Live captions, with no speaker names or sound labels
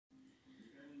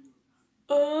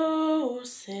Oh,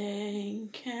 say,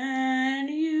 can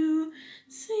you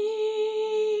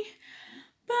see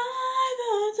by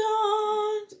the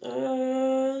dawn's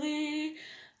early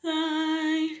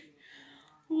light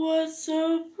what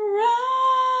so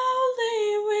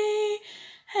proudly we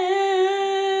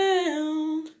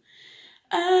hailed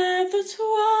at the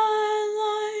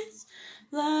twilight's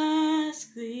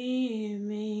last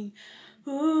gleaming,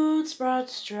 boots brought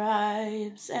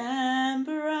stripes and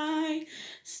bright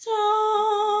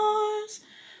stars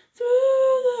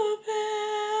through the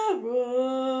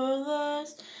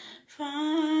perilous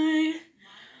fight.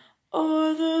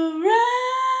 O'er the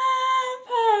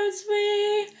ramparts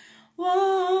we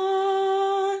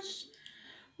watched,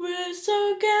 we're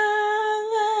so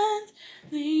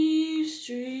gallantly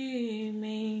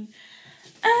streaming,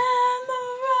 and the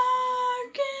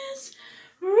rockets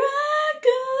regular,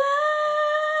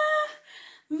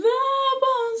 the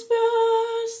bombs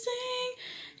bursting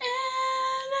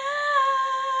in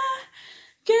air,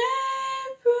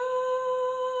 gave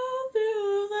proof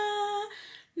through the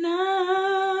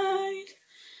night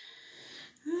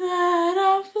that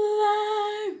our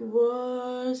flag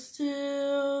was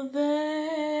still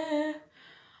there.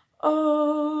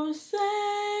 Oh,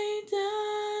 say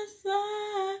does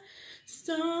the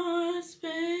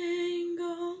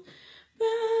star-spangled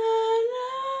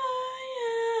banner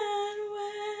yet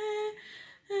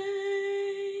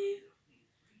wave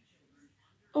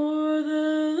o'er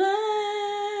the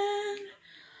land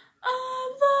of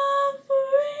the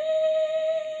free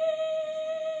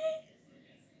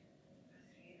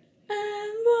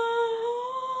and the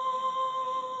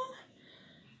home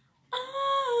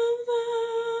of the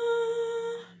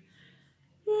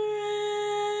brave.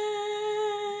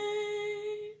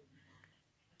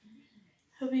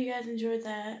 Hope you guys enjoyed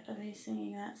that, of me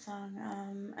singing that song.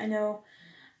 I know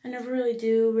I never really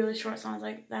do really short songs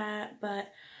like that,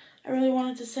 but I really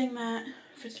wanted to sing that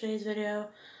for today's video.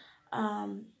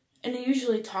 And I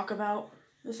usually talk about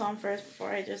the song first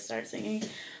before I just start singing,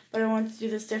 but I wanted to do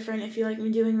this different if you like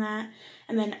me doing that.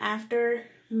 And then after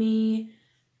me,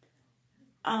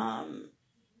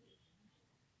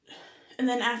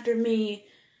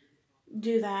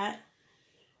 do that,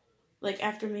 like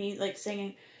after me like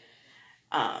singing,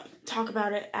 talk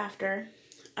about it after,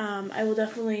 I will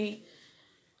definitely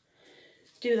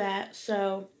do that.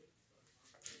 So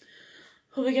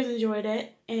hope you guys enjoyed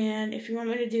it, and if you want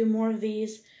me to do more of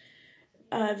these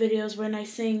videos when I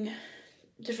sing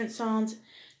different songs,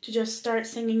 to just start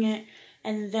singing it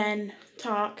and then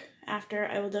talk after,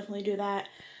 I will definitely do that.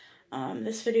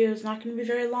 This video is not going to be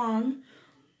very long,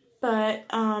 but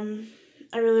I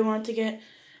really want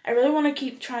to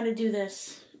keep trying to do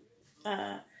this.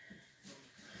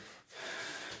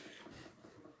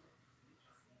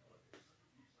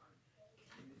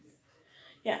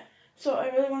 Yeah, so I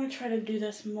really want to try to do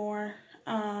this more.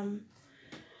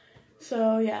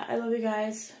 So yeah, I love you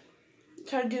guys.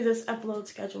 Try to do this upload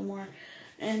schedule more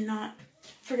and not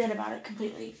forget about it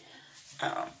completely.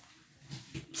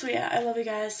 So yeah, I love you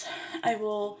guys. I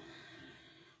will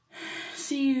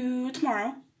see you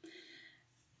tomorrow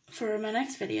for my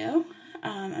next video.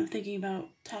 I'm thinking about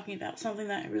talking about something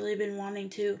that I've really been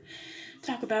wanting to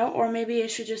talk about, or maybe I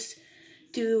should just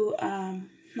do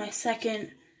my second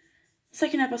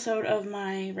episode of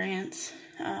my rants.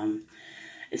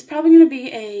 It's probably going to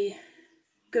be a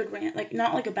good rant, like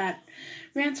not like a bad,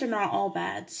 rants are not all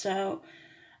bad, so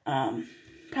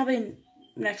probably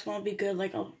next one will be good.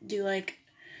 Like I'll do like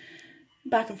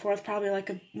back and forth, probably like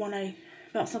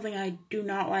about something I do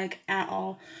not like at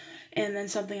all, and then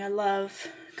something I love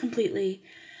completely.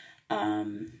 I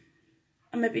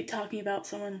might be talking about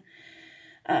someone,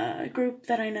 a group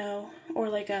that I know, or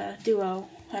like a duo.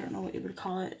 I don't know what you would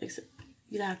call it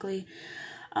exactly.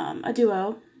 A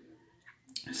duo.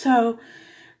 So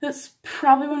that's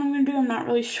probably what I'm going to do. I'm not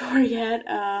really sure yet.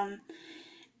 And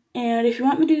if you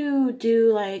want me to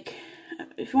do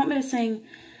if you want me to sing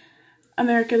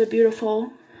America the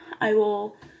Beautiful, I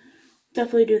will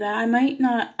definitely do that. I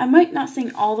might not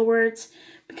sing all the words,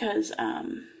 because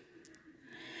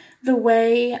the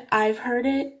way I've heard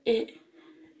it, it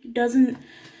doesn't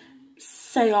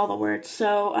say all the words,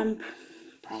 so I'm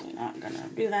probably not gonna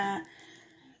do that.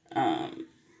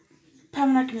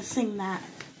 Probably not gonna sing that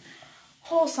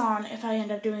whole song if I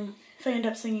end up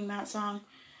singing that song.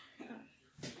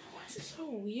 Why is it so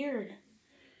weird?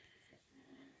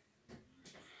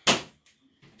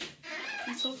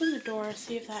 Let's open the door,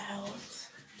 see if that helps.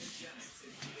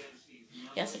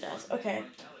 Yes, it does. Okay.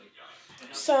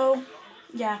 So,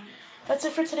 yeah, that's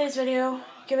it for today's video.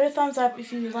 Give it a thumbs up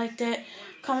if you liked it.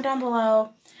 Comment down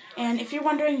below. And if you're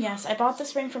wondering, yes, I bought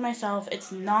this ring for myself.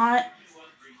 It's not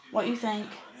what you think.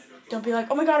 Don't be like,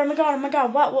 oh my god,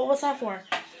 what's that for?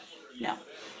 No.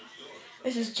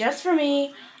 This is just for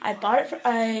me. I bought it for,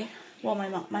 well,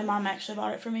 my mom actually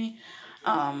bought it for me.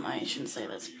 I shouldn't say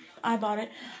this. I bought it.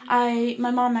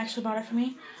 My mom actually bought it for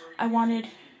me. I wanted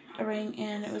a ring,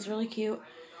 and it was really cute.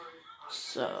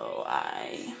 So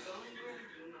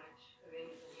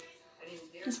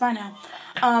it's fine now.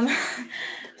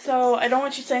 So I don't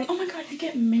want you saying, oh my god, you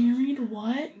get married,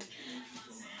 what?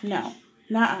 No,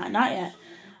 not yet.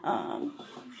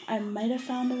 I might have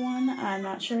found one, I'm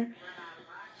not sure.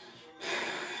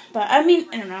 But, I mean,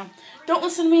 I don't know. Don't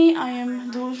listen to me, I am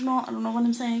delusional, I don't know what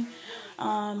I'm saying.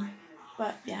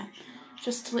 But, yeah,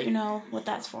 just to let you know what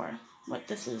that's for, what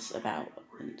this is about.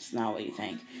 It's not what you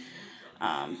think.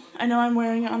 I know I'm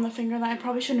wearing it on the finger that I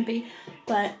probably shouldn't be,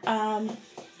 but,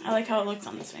 I like how it looks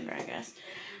on this finger, I guess.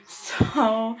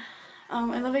 So,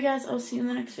 I love you guys. I'll see you in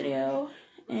the next video.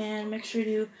 And make sure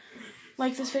to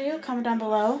like this video, comment down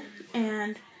below.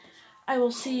 And I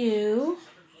will see you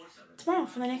tomorrow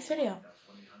for the next video.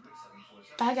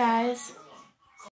 Bye, guys.